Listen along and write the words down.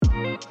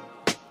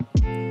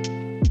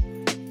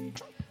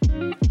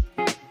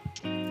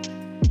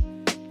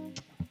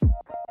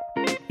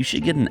You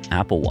should get an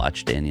Apple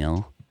Watch,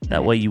 Danielle.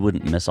 That way you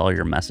wouldn't miss all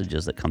your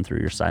messages that come through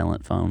your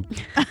silent phone.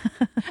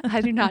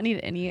 I do not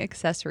need any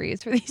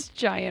accessories for these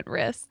giant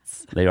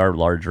wrists. They are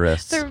large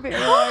wrists. They're very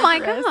Oh my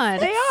wrists. God.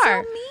 They That's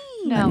are. so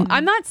mean. No,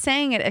 I'm not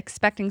saying it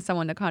expecting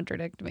someone to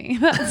contradict me.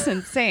 That's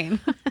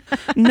insane.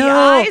 No. The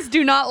eyes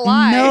do not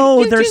lie. No,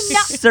 You they're do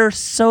not- they're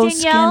so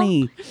Danielle,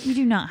 skinny. You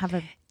do not have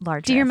a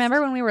large Do you wrist.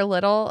 remember when we were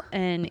little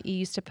and you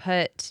used to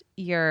put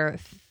your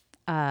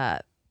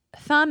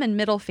thumb and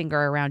middle finger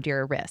around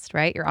your wrist,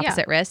 right? Your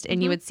opposite wrist.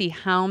 And you would see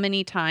how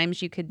many times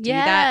you could do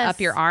that up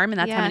your arm. And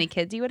that's how many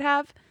kids you would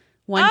have.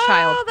 One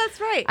child. Oh, that's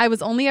right. I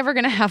was only ever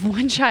going to have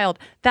one child.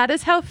 That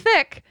is how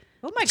thick.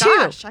 Oh my Two.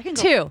 gosh. I can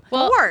go Two.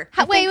 Well, four.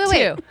 Wait.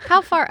 Wait.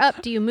 How far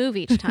up do you move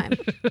each time?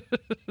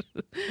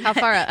 How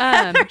far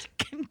up?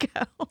 can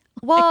go.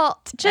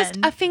 Well, just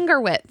 10. a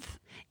finger width.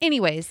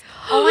 Anyways,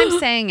 all I'm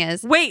saying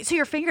is, Wait, so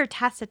your finger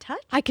has to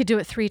touch? I could do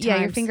it 3 times. yeah,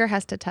 your finger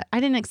has to touch. I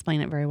didn't explain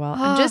it very well.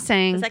 I'm just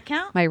saying. Does that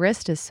count? My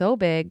wrist is so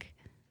big.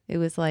 It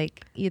was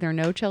like either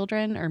no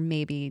children or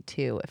maybe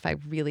 2 if I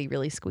really,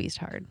 really squeezed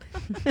hard.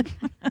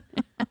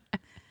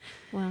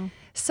 Wow.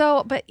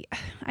 So, but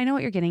I know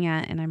what you're getting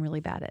at, and I'm really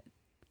bad at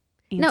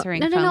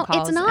answering phone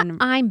calls. It's not. and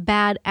I'm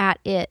bad at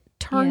it.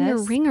 Turn your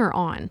Yes. ringer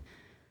on.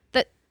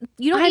 That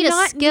you don't I'm need a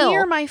not skill.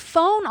 near my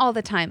phone all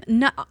the time.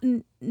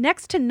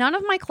 Next to none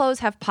of my clothes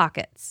have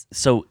pockets.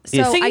 So So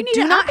you I need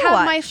do an not Apple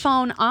have my Watch.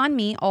 phone on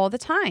me all the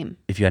time.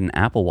 if you had an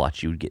Apple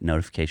Watch, you would get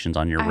notifications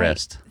on your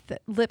wrist.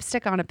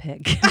 Lipstick on a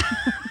pig.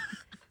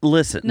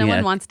 Listen, No yeah,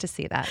 one wants to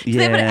see that. Do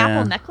they have an yeah.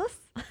 Apple necklace?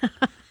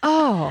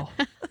 Oh.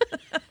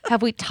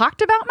 Have we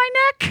talked about my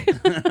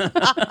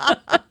neck?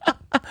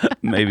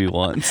 Maybe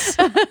once.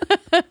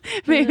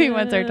 Maybe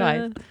once or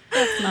twice.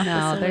 That's not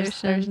No, the there's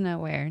solution.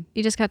 nowhere.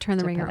 You just got to turn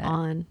the to ringer put it.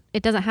 on.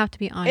 It doesn't have to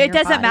be on. It your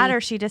doesn't body. matter.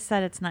 She just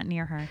said it's not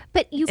near her.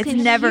 But you It's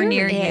can never hear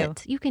near you.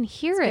 it. You can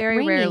hear It's it very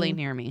ringing. rarely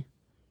near me.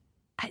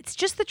 It's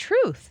just the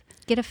truth.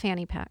 Get a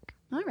fanny pack.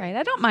 All right.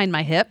 I don't mind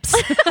my hips.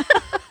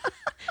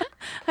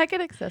 I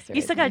could accessorize.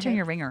 You still got my to turn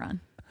your hips. ringer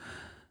on.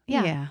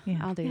 Yeah, Yeah.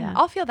 I'll do Yeah. that.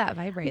 I'll feel that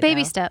vibrate.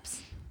 Baby though.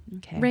 steps.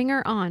 Okay.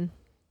 Ringer on.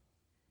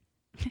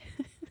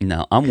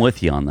 No, I'm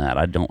with you on that.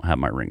 I don't have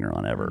my ringer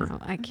on ever. No,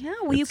 I can't. Yeah,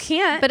 well, you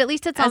can't. But at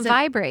least it's As on an-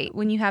 vibrate.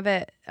 when you have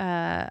it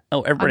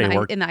Oh, everybody on the,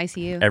 work. in the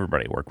ICU,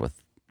 Everybody work with.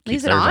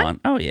 Leaves keeps it theirs on? on.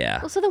 Oh yeah.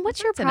 Well, so then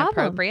what's your it's problem?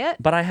 inappropriate.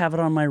 But I have it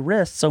on my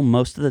wrist, so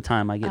most of the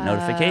time I get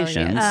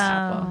notifications.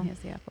 Apple. He has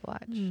the Apple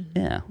Watch.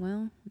 Yeah.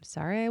 Well, I'm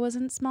sorry I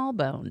wasn't small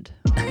boned.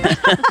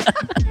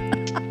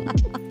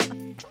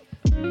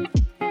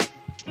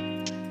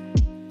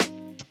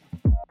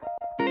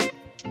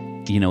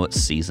 You know what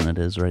season it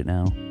is right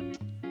now?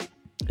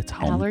 It's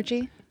home.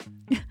 Allergy?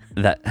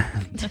 That.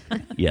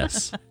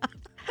 Yes.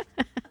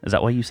 Is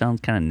that why you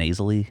sound kind of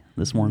nasally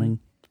this morning?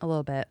 A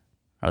little bit.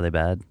 Are they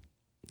bad?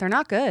 They're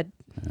not good.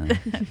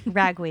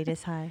 Ragweed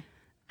is high.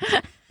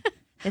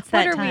 It's What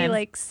that are time. we,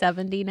 like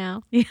 70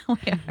 now? Yeah, we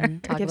are.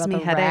 Talk gives about me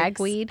the headaches.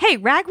 ragweed. Hey,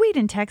 ragweed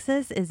in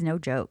Texas is no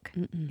joke.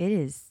 It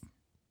is.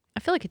 I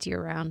feel like it's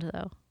year round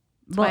though.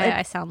 That's Well, why it-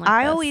 I sound like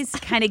I this. always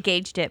kind of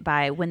gauged it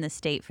by when the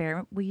state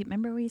fair.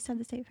 Remember we used to have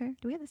the state fair?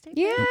 Do we have the state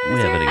fair? Yeah. We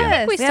have it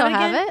again. we We still have it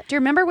have again? it. Do you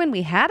remember when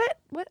we had it?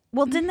 What?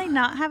 Well, didn't they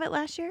not have it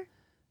last year?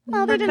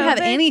 Well, they For didn't have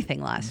COVID?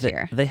 anything last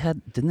year. They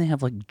didn't they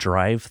have like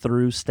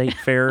drive-through state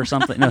fair or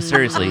something? No,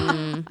 seriously.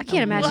 I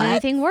can't imagine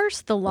anything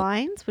worse. The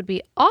lines would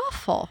be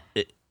awful.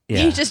 Yeah.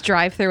 You just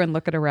drive through and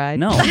look at a ride.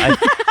 No,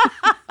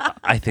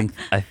 I think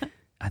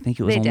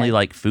it was They only did.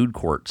 like food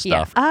court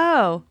Yeah. stuff.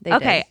 Oh, They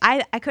okay.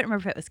 did. I couldn't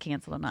remember if it was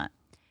canceled or not.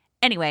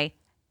 Anyway,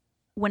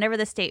 whenever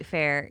the state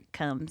fair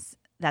comes,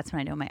 that's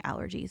when I know my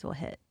allergies will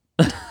hit.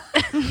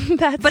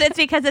 But it's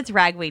because it's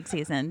ragweed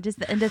season, just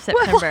the end of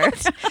September.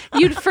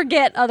 You'd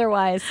forget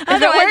otherwise. If it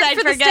Otherwise, weren't I'd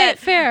for the forget.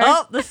 state fair.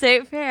 Oh, the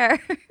state fair.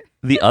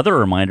 The other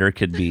reminder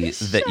could be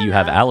that you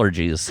have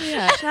allergies.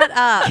 Shut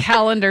up.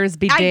 Calendars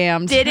be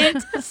damned. I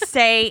didn't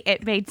say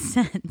it made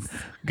sense.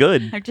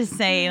 Good. I'm just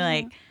saying,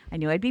 like, I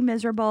knew I'd be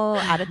miserable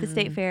out at the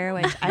state fair,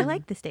 which I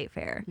like the state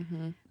fair,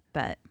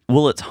 but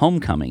Well, it's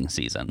homecoming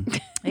season,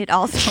 it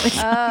also is.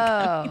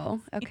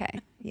 Oh, okay.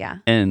 Yeah.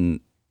 and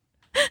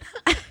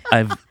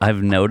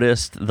I've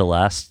noticed the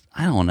last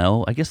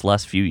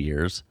last few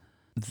years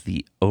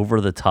the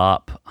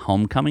over-the-top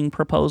homecoming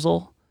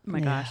proposal. Oh my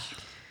gosh.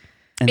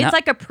 And It's that-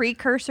 like a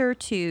precursor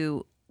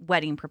to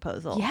wedding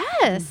proposal.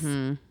 Yes.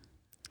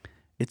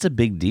 it's a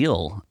big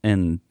deal,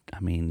 and I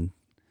mean,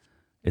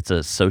 it's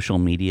a social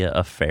media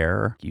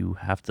affair. You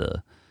have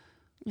to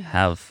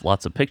have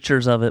lots of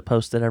pictures of it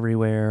posted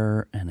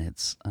everywhere, and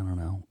it's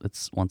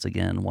once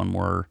again one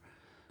more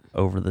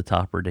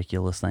over-the-top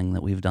ridiculous thing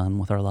that we've done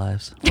with our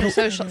lives. For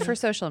social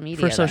media.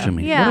 For social though.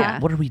 media. Yeah.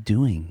 What are we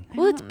doing?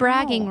 Well, it's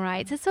bragging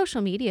rights. It's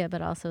social media,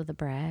 but also the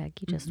brag.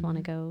 You just want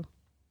to go.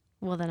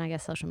 Well, then I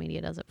guess social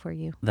media does it for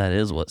you. That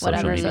is what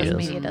Whatever social social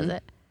media is. media does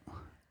it.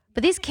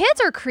 But these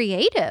kids are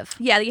creative.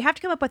 Yeah, you have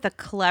to come up with a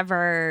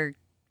clever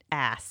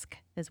ask,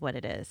 is what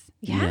it is.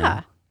 Yeah.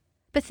 Yeah.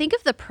 But think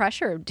of the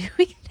pressure of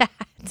doing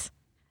that.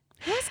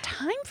 Who has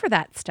time for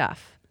that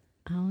stuff?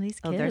 Oh, these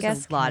Oh, kids.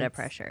 there's a lot of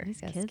pressure.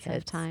 These Guess kids have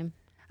kids. time.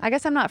 I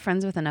guess I'm not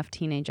friends with enough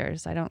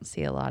teenagers. I don't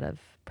see a lot of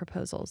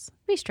proposals.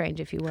 It'd be strange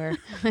if you were.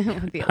 It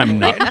would be I'm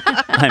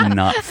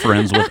not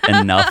friends with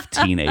enough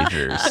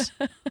teenagers.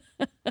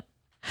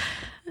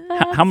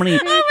 How many?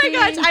 Oh my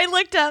gosh! I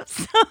looked up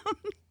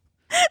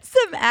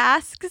some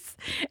asks,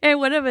 and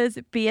one of them is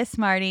be a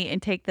smarty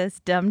and take this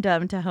dum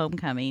dum to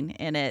homecoming,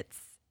 and it's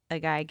a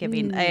guy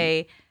giving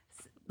a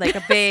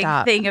big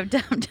thing of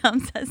dum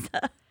dums as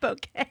a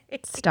bouquet.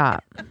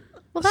 Stop.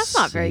 Well, that's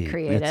not very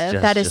creative.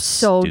 That is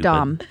so stupid.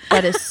 dumb.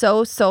 That is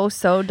so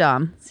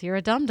dumb. So you're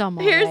a dum-dum,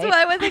 all Here's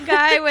right. one with a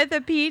guy with a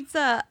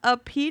pizza. A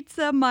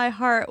pizza my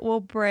heart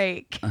will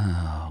break.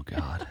 Oh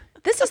God.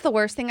 This is the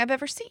worst thing I've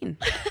ever seen.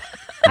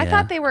 I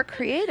thought they were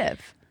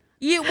creative.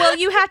 You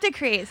have to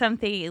create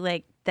something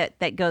like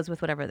that goes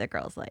with whatever the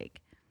girl's like.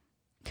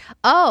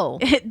 Oh.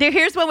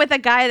 Here's one with a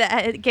guy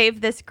that gave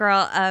this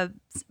girl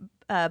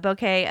a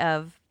bouquet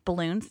of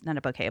balloons, not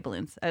a bouquet of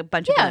balloons, a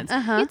bunch of balloons.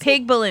 Uh-huh.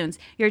 Pig balloons.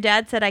 Your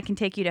dad said I can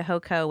take you to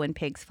HOCO when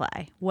pigs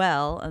fly.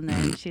 Well, and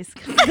then she's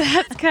That's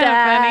kind of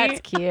That's funny.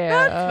 cute.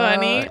 That's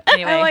funny.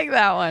 Anyway. I like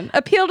that one.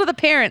 Appeal to the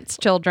parents,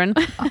 children.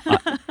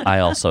 I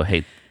also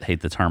hate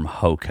the term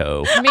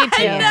HOCO. Me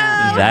too.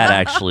 That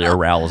actually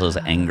arouses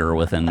anger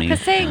within me.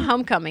 Because saying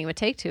homecoming would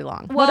take too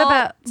long. What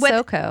about with-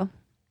 SoCo?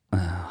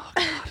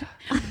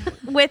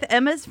 with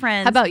Emma's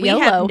friends. How about we YOLO?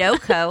 have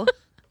NOCO.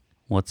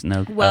 What's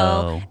no?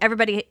 Well,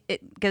 everybody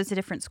goes to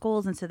different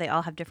schools, and so they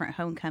all have different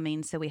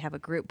homecomings. So we have a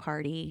group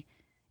party.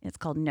 It's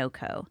called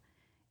NOCO,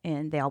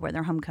 and they all wear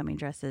their homecoming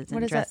dresses and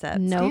What does dress that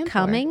up. No stand for?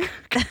 coming.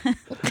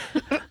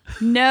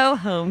 No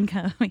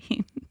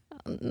homecoming.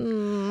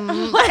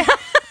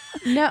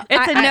 No,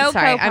 It's a no-co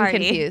sorry, I'm party.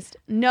 confused.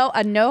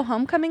 A no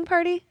homecoming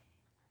party?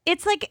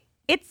 It's like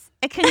it's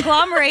a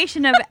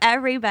conglomeration of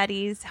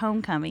everybody's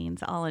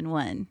homecomings all in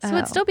one. So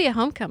it'd still be a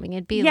homecoming.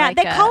 It'd be Yeah, like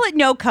they call it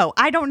NOCO.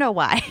 I don't know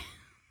why.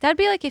 That'd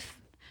be like if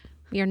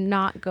you're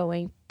not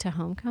going to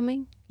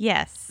homecoming.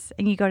 Yes,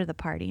 and you go to the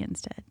party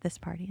instead. This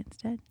party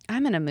instead.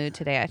 I'm in a mood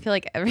today. I feel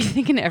like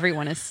everything and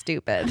everyone is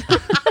stupid.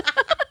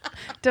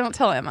 Don't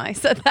tell Emma I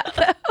said that,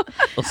 though.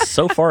 Well,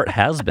 so far it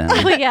has been.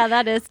 Oh, yeah,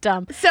 that is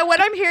dumb. So what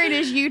I'm hearing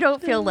is you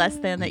don't feel less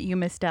than that you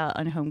missed out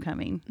on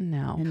homecoming.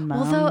 No. And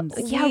Although, moms.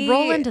 yeah,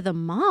 roll into the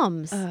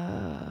moms.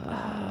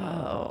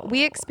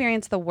 We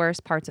experienced the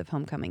worst parts of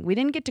homecoming. We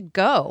didn't get to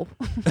go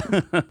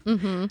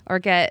or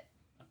get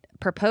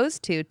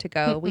proposed to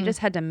go. We just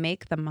had to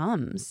make the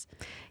mums.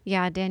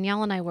 Yeah,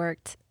 Danielle and I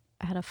worked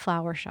at a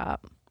flower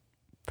shop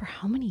for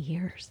how many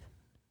years?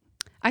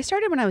 I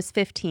started when I was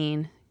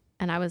 15.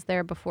 And I was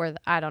there before,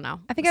 I don't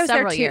know. I think I was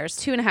several there years.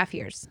 2.5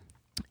 years.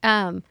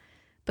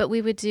 But we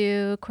would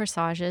do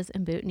corsages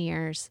and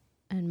boutonnieres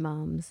and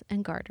mums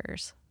and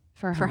garters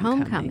for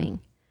homecoming.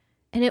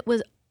 And it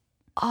was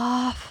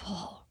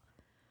awful.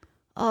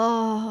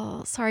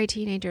 Oh, sorry,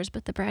 teenagers,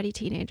 but the bratty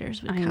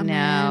teenagers would I come in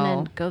know.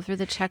 and go through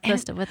the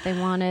checklist of what they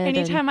wanted.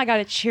 Anytime I got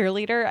a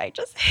cheerleader, I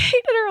just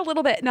hated her a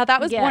little bit. Now, that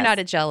was born Yes. out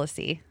of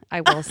jealousy,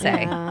 I will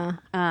say. Yeah.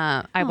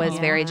 I was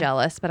very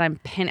jealous, but I'm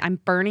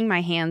burning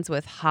my hands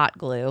with hot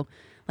glue,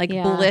 like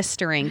Yeah.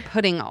 blistering,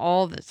 putting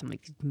all this. I'm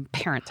like,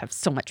 parents have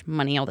so much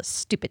money, all this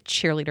stupid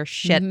cheerleader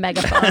shit.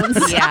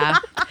 Megaphones. Yeah.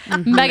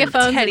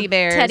 Megaphones. Teddy and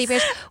bears. Teddy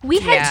bears. We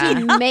had Yeah.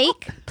 to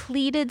make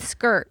pleated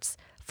skirts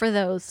for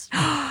those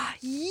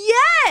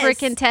Yes,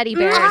 freaking teddy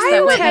bears. I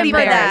that went teddy remember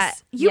in bears.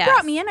 that. You Yes.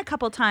 brought me in a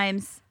couple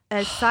times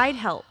as side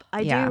help.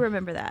 I Yeah. do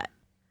remember that.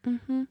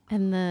 And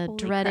the Holy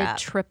dreaded crap.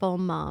 triple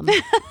mum.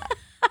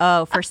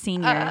 Oh, for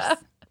seniors.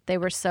 They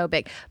were so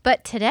big.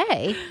 But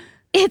today,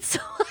 it's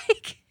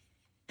like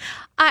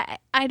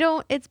I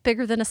don't. It's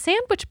bigger than a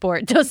sandwich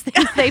board. Those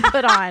things they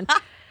put on.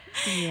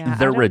 Yeah,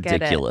 They're I don't get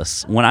it.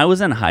 ridiculous. When I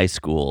was in high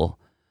school,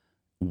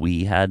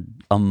 we had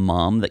a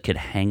mom that could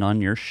hang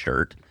on your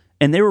shirt,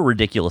 and they were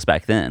ridiculous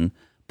back then.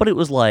 But it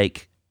was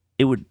like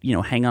it would,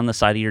 hang on the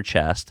side of your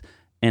chest,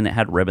 and it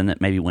had ribbon that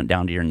maybe went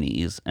down to your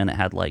knees, and it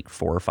had like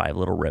 4 or 5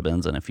 little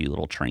ribbons and a few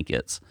little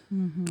trinkets,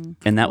 and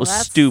that was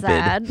That's stupid.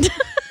 sad.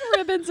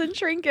 Ribbons and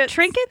trinkets.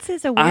 Trinkets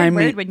is a weird I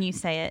mean- word when you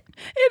say it.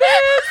 It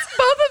is.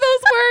 Both of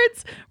those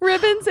words.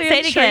 Ribbons and Say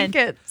it again.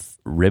 trinkets.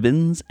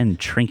 Ribbons and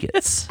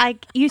trinkets.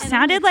 You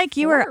sounded like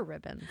you were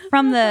ribbons.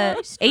 from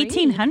the strange.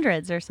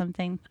 1800s or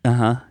something.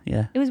 Yeah.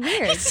 It was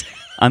weird.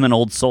 I'm an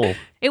old soul.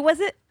 It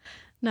wasn't.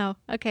 No.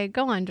 Okay,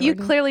 go on, You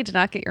Jordan. clearly did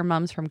not get your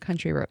mums from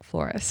Country Road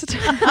Florist.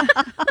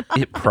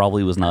 It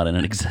probably was not in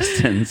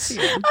existence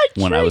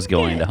when I was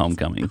going to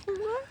homecoming.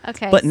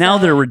 Okay. But now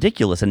so- they're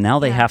ridiculous, and now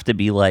they have to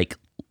be like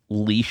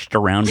leashed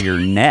around your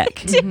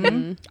neck.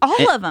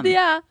 All of them.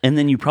 Yeah. And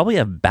then you probably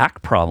have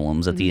back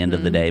problems at the end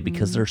of the day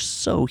because they're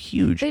so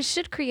huge. They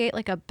should create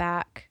like a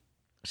back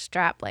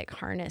strap like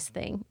harness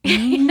thing.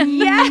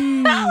 Yeah.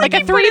 Like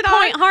a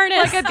 3-point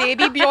harness. like a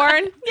baby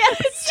Bjorn.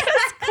 Yes.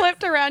 Just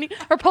clipped around you.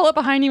 Or pull it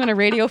behind you in a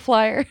radio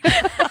flyer.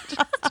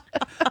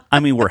 I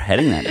mean, we're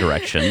heading that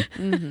direction.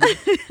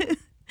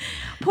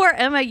 Poor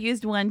Emma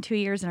used one 2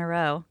 years in a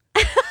row.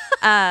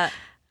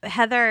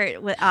 Heather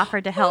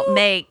offered to help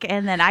make,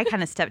 and then I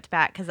kind of stepped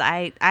back because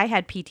I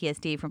had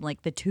PTSD from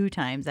like the 2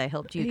 times I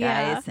helped you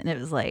guys, and it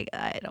was like,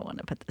 I don't want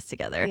to put this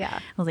together. Yeah.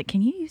 I was like,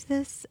 can you use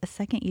this a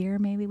second year?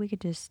 Maybe we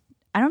could just.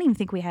 I don't even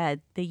think we had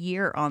the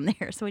year on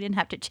there, so we didn't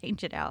have to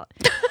change it out.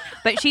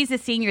 But she's a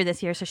senior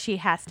this year, so she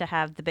has to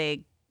have the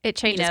big. It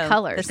changes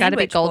colors. It's got to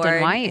be gold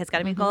and white. It's got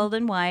to be gold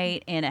and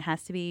white, and it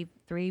has to be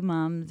 3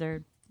 mums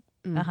or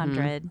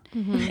 100.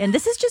 And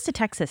this is just a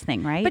Texas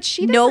thing, right? But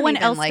no one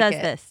else does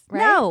this. Right?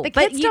 No, the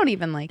kids don't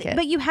even like it.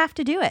 But you have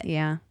to do it.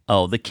 Yeah.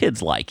 Oh, the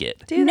kids like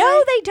it.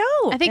 No, they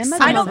don't. I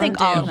think I don't think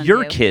all of them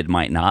Your do. kid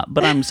might not,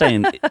 but I'm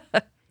saying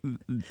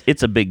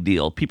it's a big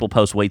deal. People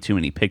post way too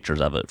many pictures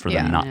of it for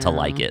them not to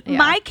like it. Yeah.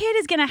 My kid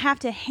is going to have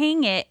to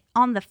hang it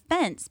on the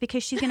fence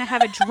because she's going to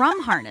have a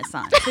drum harness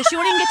on. So she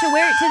won't even get to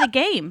wear it to the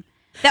game.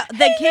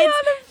 The kids,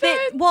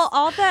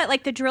 all the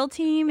like the drill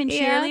team and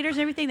cheerleaders and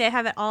everything, they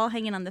have it all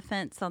hanging on the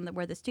fence on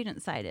where the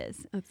student side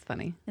is. That's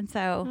funny. And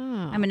so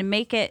I'm going to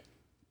make it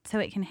so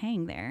it can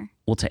hang there.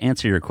 Well, to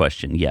answer your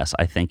question, yes,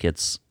 I think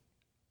it's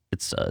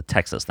a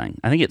Texas thing.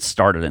 I think it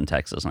started in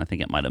Texas, and I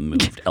think it might have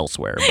moved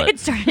elsewhere. But It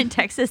started in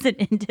Texas and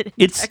ended in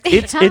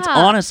it's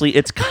honestly,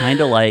 it's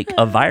kind of like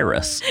a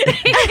virus.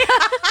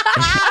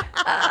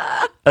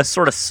 A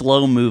sort of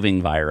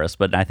slow-moving virus,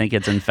 but I think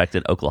it's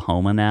infected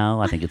Oklahoma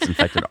now. I think it's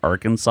infected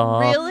Arkansas.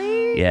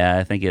 Really? Yeah,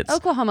 I think it's...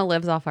 Oklahoma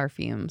lives off our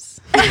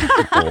fumes.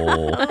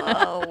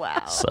 Oh,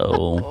 wow.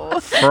 So,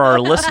 for our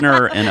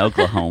listener in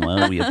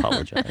Oklahoma, we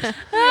apologize.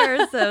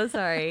 We're so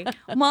sorry.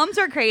 Moms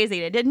are crazy.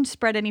 It didn't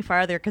spread any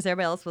farther because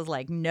everybody else was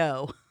like,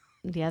 no.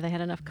 Yeah, they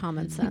had enough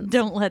common sense.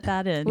 Don't let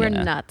that in. We're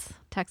nuts.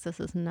 Texas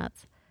is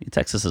nuts.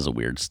 Texas is a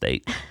weird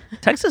state.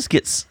 Texas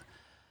gets...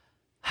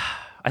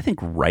 I think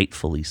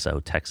rightfully so,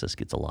 Texas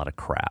gets a lot of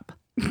crap.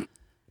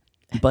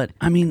 But,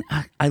 I mean,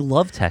 I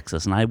love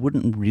Texas, and I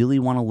wouldn't really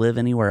want to live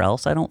anywhere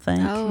else, I don't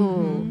think.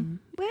 Oh.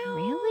 Well,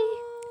 Really?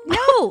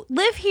 no.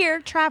 Live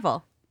here,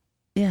 travel.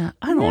 Yeah,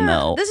 I don't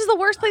know. This is the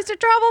worst place to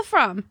travel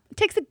from. It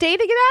takes a day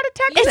to get out of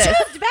Texas.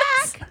 It's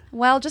back.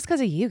 Well, just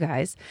because of you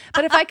guys.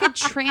 But if I could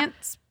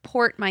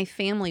transport my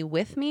family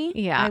with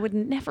me, I would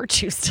never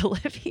choose to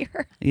live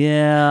here.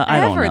 Yeah, I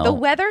don't know. The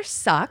weather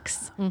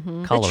sucks.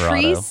 Colorado. The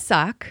trees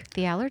suck.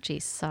 The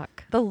allergies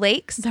suck. The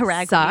lakes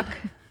ragweed. suck.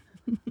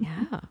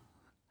 Yeah.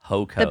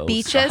 HOCO The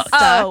beaches sucks.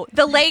 suck. Oh,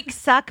 the lakes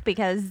suck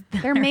because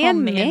They're all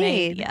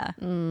man-made. Yeah.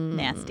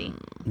 Nasty.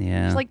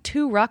 Yeah. There's like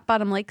 2 rock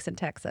bottom lakes in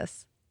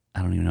Texas.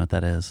 I don't even know what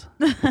that is.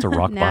 What's a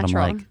rock bottom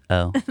Natural. lake?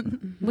 Oh.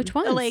 Which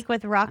one? A lake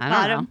with rock I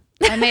bottom.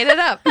 don't know. I made it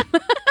up.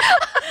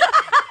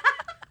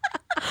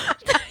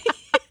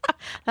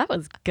 That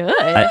was good.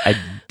 I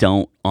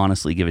don't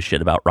honestly give a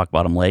shit about rock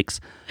bottom lakes.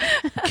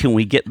 Can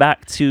we get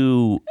back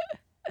to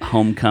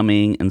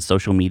homecoming and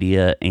social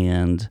media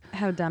and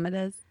How dumb it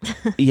is.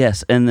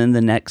 yes, and then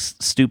the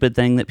next stupid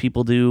thing that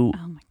people do,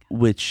 Oh my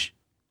which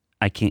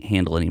I can't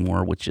handle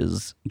anymore, which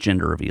is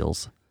gender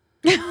reveals.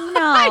 No.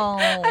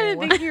 I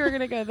didn't think you were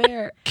going to go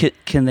there.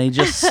 Can they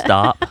just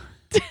stop?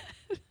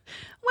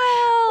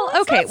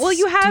 Well, okay. Well,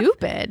 you have...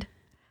 stupid.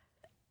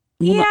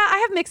 Yeah, I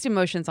have mixed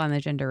emotions on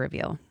the gender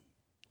reveal.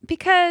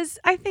 Because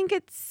I think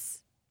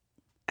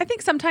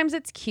sometimes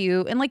it's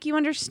cute and like you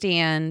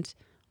understand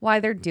why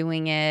they're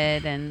doing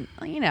it, and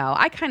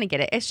I kind of get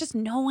it. It's just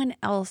no one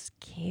else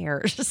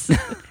cares.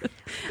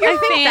 I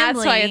think that's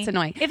why it's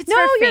annoying. If it's no,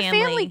 for your family.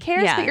 family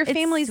cares, Yeah, but your it's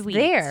family's sweet.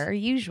 there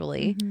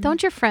usually.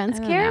 Don't your friends I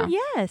don't care? know.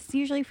 Yes,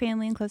 usually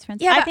family and close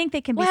friends. Yeah, I but- think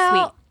they can be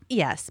well, sweet.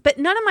 yes, but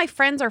none of my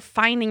friends are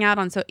finding out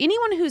on. So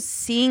anyone who's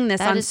seeing this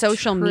That on is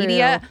social true.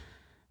 media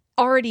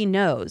already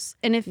knows.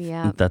 And if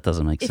That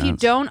doesn't make if sense. you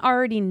don't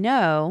already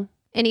know,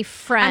 Any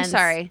friends? I'm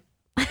sorry.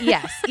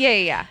 Yes.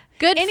 Yeah.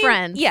 Good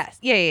friends. Yes.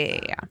 Yeah.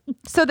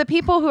 So the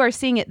people who are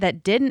seeing it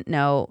that didn't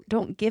know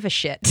don't give a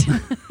shit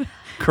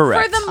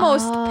Correct. for the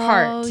most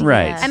part.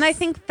 Right. yes. And I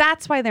think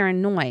that's why they're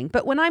annoying.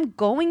 But when I'm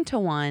going to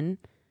one,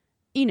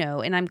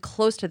 and I'm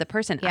close to the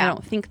person, I Yeah.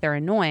 don't think they're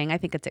annoying. I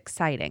think it's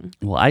exciting.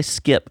 Well, I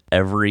skip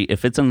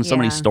if it's in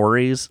somebody's Yeah.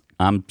 stories,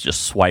 I'm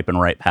just swiping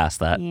right past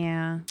that.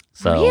 Yeah.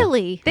 So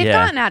Really? They've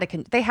Yeah. gotten out of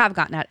they have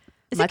gotten out.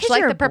 Is it Much 'cause like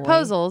you're the a boy?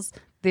 proposals,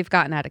 they've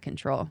gotten out of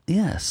control.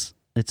 yes,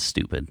 it's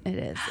stupid. It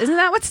is. Isn't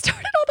that what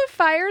started all the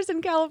fires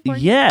in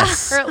California?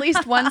 Yes. Or at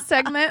least one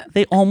segment?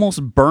 They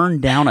almost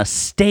burned down a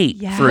state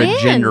for a When?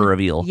 gender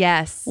reveal.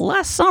 Yes.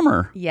 Last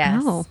summer.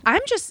 Yes. Oh.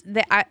 I'm just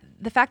the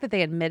fact that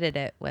they admitted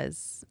it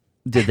was.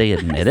 Did they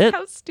admit it?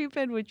 How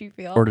stupid would you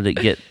feel? Or did it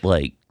get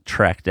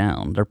tracked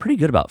down? They're pretty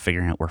good about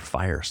figuring out where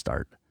fires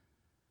start.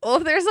 Oh,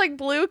 there's like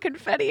blue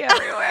confetti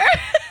everywhere.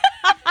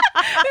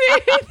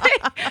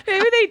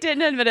 maybe they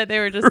didn't admit it. They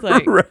were just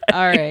like, Right.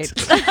 all right,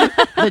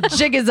 the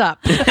jig is up.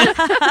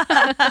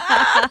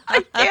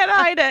 I can't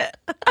hide it.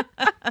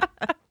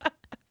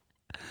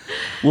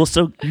 Well,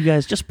 so you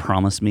guys just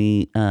promise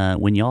me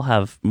when y'all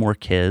have more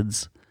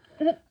kids,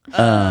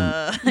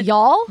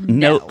 Y'all?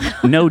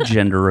 no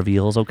gender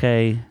reveals,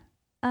 okay?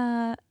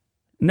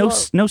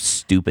 No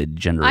stupid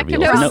gender I can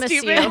reveals. promise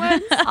you,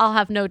 I'll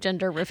have no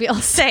gender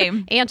reveals.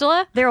 Same.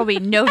 Angela? There will be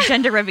no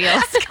gender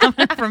reveals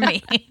coming from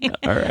me.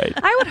 All right.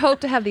 I would hope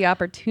to have the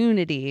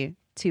opportunity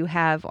to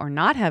have or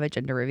not have a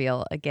gender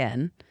reveal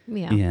again.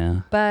 Yeah.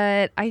 Yeah.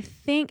 But I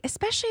think,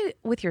 especially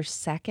with your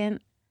second,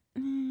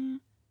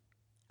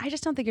 I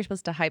just don't think you're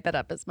supposed to hype it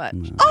up as much.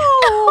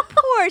 Oh,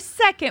 poor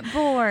second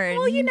born.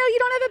 Well, you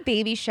don't have a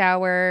baby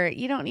shower.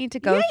 You don't need to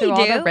go Yeah, through you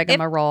all do. the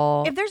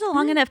rigmarole. If there's a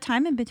long enough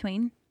time in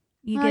between,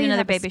 you Well, get another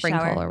have baby a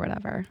sprinkle shower or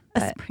whatever. A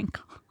But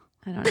sprinkle.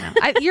 I don't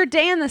know. Your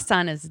day in the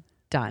sun is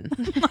done.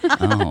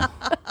 Oh.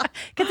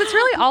 Because it's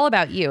really all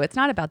about you. It's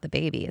not about the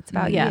baby. It's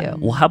about Yeah. you.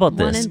 Well, how about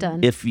One this? and done.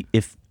 If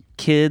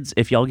kids,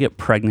 if y'all get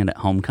pregnant at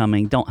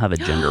homecoming, don't have a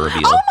gender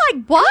reveal. Oh my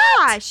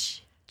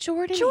gosh.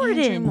 Jordan.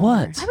 Jordan.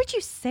 What? Why would you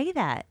say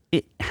that?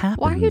 It happens.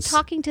 Why are you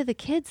talking to the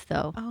kids,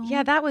 though? Oh,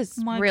 Yeah, that was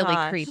my really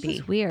gosh. creepy. This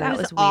is weird. That that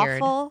was was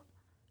weird. awful.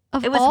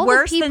 Of It was all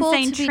worse the than people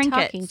saying to be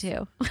trinkets. talking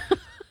to.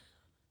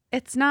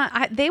 It's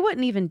not. They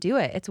wouldn't even do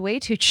it. It's way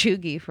too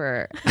chuggy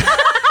for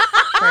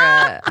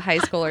a high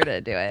schooler to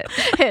do it.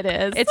 It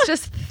is. It's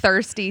just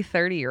thirsty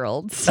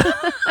 30-year-olds.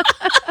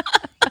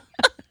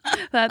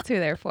 That's who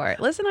they're for.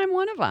 Listen, I'm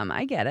one of them.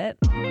 I get it.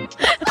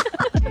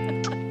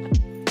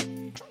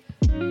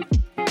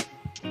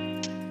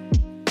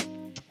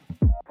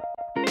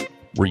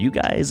 Were you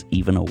guys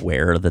even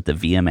aware that the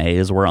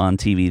VMAs were on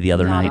TV the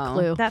other No. night?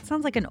 Clue. That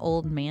sounds like an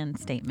old man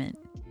statement.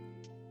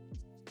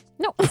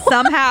 No.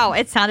 Somehow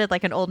it sounded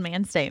like an old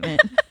man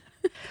statement.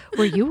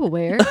 Were you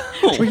aware?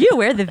 Were you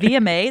aware the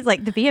VMAs?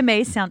 Like the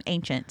VMAs sound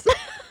ancient.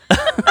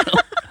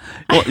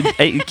 Well,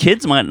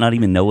 kids might not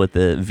even know what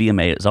the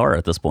VMAs are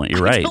at this point.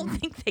 You're right. I don't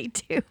think they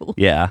do.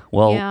 Yeah.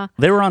 Well, Yeah.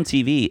 they were on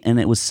TV, and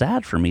it was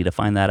sad for me to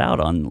find that out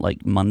on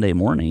like Monday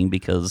morning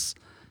because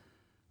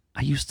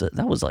I used to.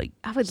 That was like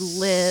I would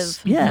live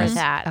Yes. for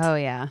that. Oh,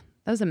 yeah.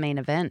 That was a main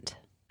event.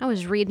 I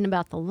was reading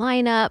about the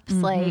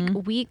lineups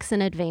like weeks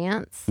in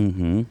advance.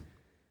 Mm-hmm.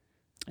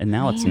 And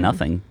now it's Man.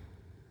 nothing.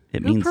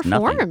 It Who means nothing.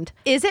 performed?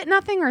 Is it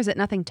nothing or is it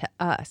nothing to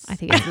us? I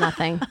think it's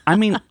nothing. I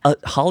mean,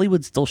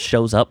 Hollywood still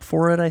shows up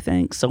for it, I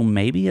think. So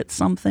maybe it's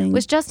something.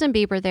 Was Justin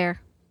Bieber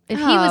there? If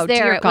he Oh, was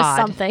there, dear it was God.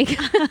 something.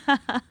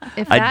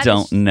 If I that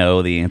don't is-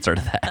 know the answer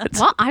to that.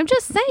 Well, I'm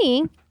just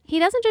saying, he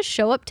doesn't just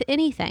show up to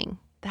anything.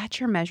 That's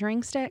your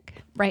measuring stick?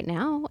 Right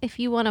now, if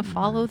you want to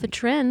follow the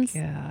trends,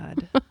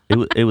 God.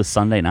 It was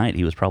Sunday night.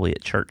 He was probably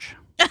at church.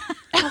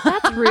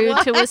 that's rude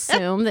to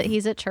assume that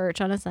he's at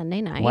church on a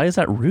Sunday night. Why is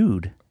that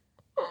rude?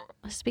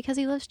 Just because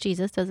he loves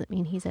Jesus doesn't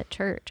mean he's at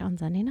church on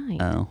Sunday night.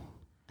 Oh.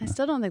 I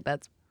still don't think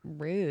that's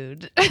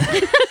rude.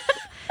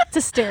 It's a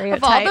Of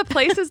stereotype. all the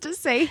places to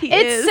say he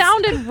It is.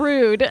 sounded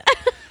rude. It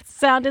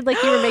sounded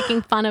like you were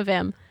making fun of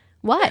him.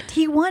 What?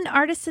 He won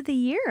Artist of the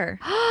Year.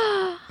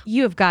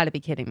 You have got to be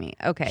kidding me.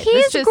 Okay. He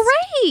this is just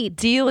great.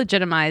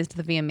 delegitimized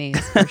the VMAs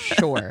for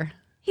sure.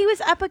 He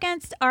was up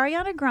against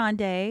Ariana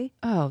Grande,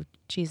 Oh,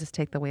 Jesus,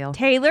 take the wheel.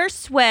 Taylor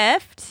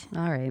Swift,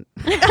 All right.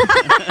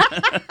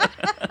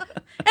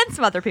 and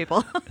some other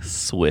people.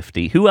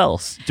 Swifty. Who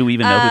else? Do we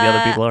even know who the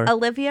other people are?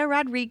 Olivia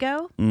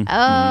Rodrigo,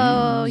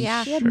 Oh,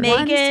 yeah. She had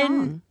one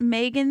song.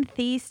 Megan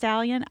Thee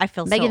Stallion. I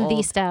feel Megan so Thee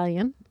old.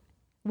 Stallion.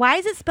 Why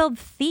is it spelled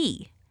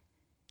Thee?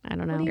 I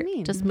don't know. What do you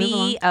mean? Just move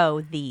along.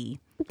 The Thee.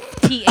 No,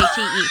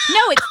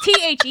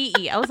 it's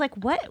Thee. I was like,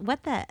 what?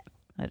 What the?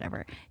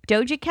 Whatever.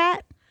 Doja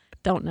Cat.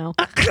 Don't know.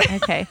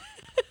 Okay.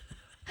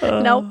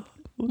 Nope.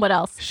 What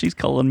else? She's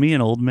calling me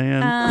an old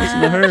man.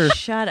 Listen to her.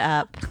 Shut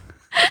up.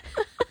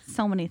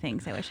 So many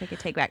things I wish I could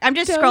take back. I'm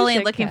just Doja scrolling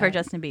and looking for Cat.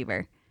 Justin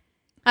Bieber.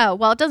 Oh,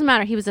 well, it doesn't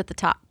matter. He was at the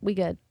top. We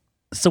good.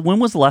 So when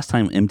was the last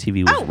time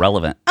MTV was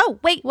relevant? Oh,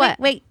 wait. What?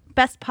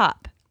 Best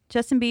Pop.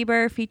 Justin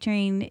Bieber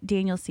featuring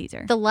Daniel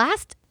Caesar. The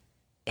last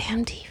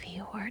MTV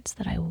Awards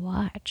that I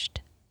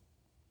watched.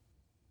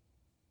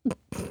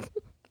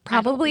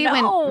 Probably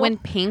I don't know. when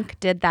Pink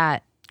did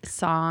that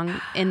song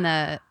in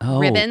the Oh,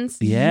 ribbons.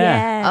 Yeah.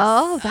 Yes.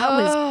 Oh, that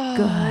was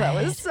good.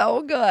 That was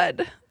so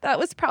good. That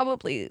was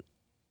probably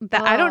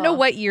that. I don't know Oh.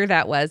 what year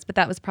that was, but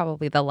that was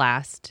probably the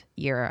last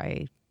year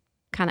I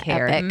kind of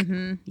cared. epic.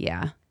 Mhm.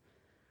 Yeah.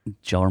 Do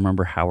y'all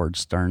remember Howard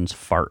Stern's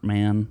Fart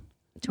Man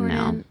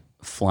Jordan.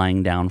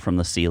 flying down from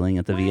the ceiling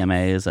at the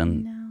VMAs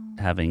and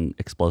having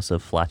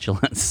explosive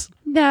flatulence?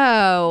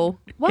 No.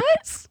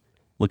 What?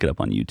 Look it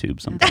up on YouTube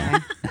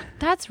sometime.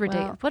 That's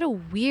ridiculous. What a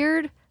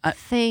weird I-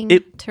 thing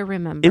it- to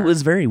remember. It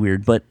was very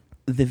weird, but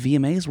the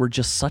VMAs were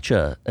just such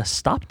a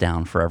stop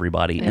down for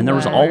everybody. They And there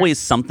was were. always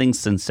something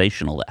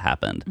sensational that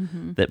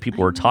happened that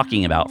people were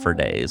talking about for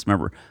days.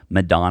 Remember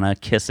Madonna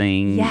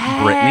kissing Britney?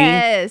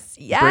 Yes.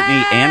 Yes.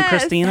 Britney and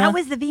Christina? That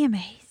was the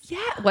VMAs. Yeah.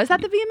 Was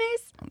that the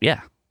VMAs?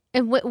 Yeah,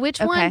 And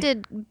which Okay.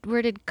 one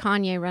where did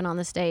Kanye run on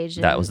the stage?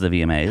 that and was the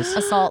VMAs.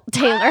 assault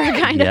Taylor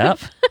kind Yep.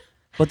 of.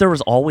 But there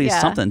was always Yeah.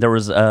 something. There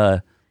was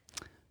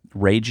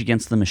Rage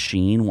Against the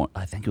Machine.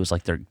 I think it was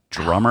like their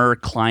drummer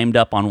climbed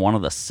up on one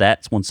of the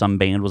sets when some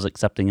band was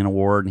accepting an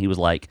award, and he was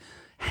like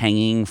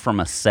hanging from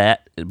a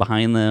set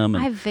behind them.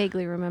 And I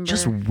vaguely remember.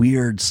 just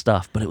weird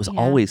stuff, but it was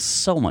always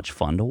so much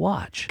fun to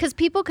watch. Because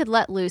people could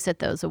let loose at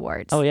those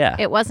awards. Oh, yeah.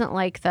 It wasn't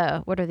like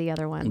what are the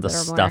other ones? The that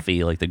are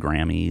stuffy, like the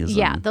Grammys.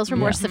 Yeah, those were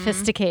more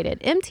sophisticated.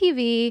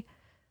 MTV,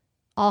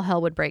 all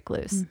hell would break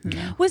loose.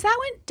 Mm-hmm. Was that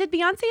when, did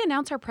Beyonce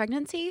announce her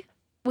pregnancy?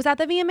 Was that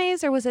the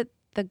VMAs or was it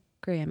the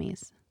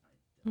Grammys?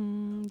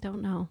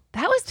 Don't know.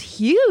 That was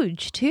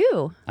huge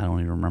too. I don't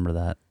even remember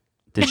that.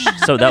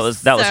 So that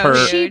was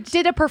her. huge. She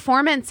did a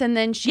performance and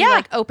then she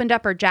like opened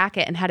up her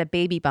jacket and had a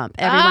baby bump.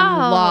 Everyone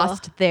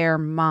lost their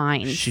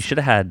minds. She should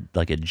have had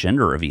like a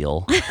gender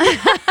reveal.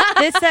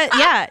 This said,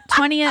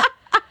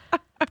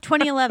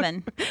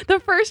 2011.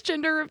 The first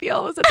gender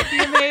reveal was at the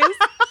VMAs.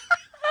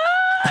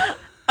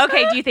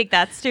 Okay, do you think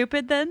that's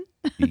stupid then?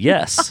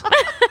 Yes.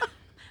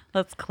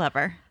 That's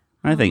clever.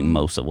 I think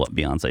most of what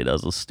Beyonce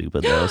does is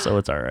stupid though, so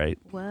it's all right.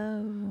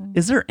 Whoa.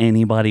 Is there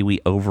anybody we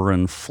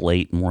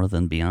overinflate more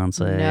than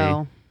Beyonce?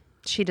 No,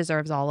 she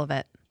deserves all of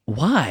it.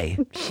 Why?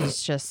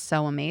 She's just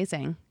so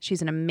amazing.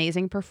 She's an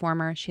amazing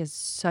performer. She has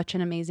such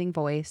an amazing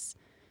voice.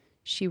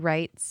 She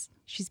writes.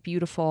 She's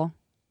beautiful.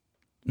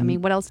 I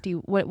mean, what else do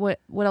you what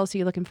else are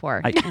you looking for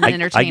in an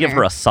entertainer? I give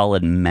her a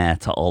solid meh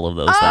to all of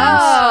those things.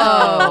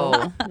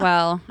 Oh,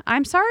 well,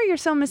 I'm sorry you're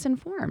so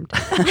misinformed.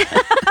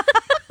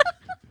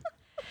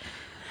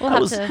 We'll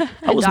have to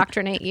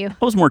indoctrinate you.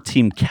 I was more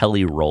Team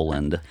Kelly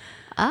Rowland.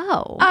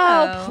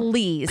 Oh,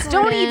 please.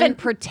 Don't even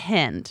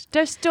pretend.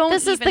 Just don't.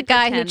 This is the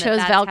guy who chose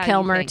Val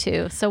Kilmer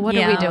too. So what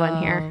are we doing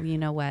here? You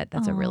know what?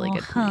 That's a really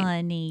good point.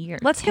 Honey,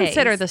 Let's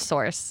consider the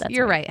source.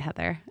 You're right,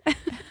 Heather.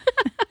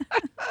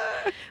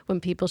 When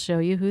people show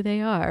you who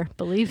they are,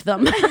 believe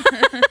them.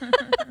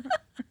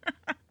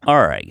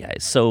 All right,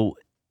 guys. So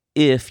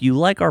if you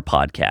like our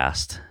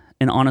podcast,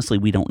 and honestly,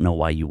 we don't know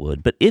why you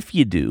would, but if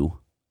you do,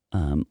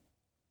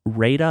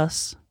 rate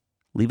us,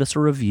 leave us a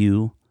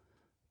review,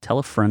 tell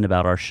a friend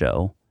about our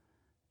show,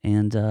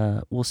 and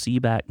we'll see you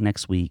back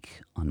next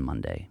week on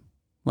Monday.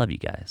 Love you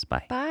guys.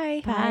 Bye.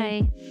 Bye.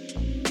 Bye.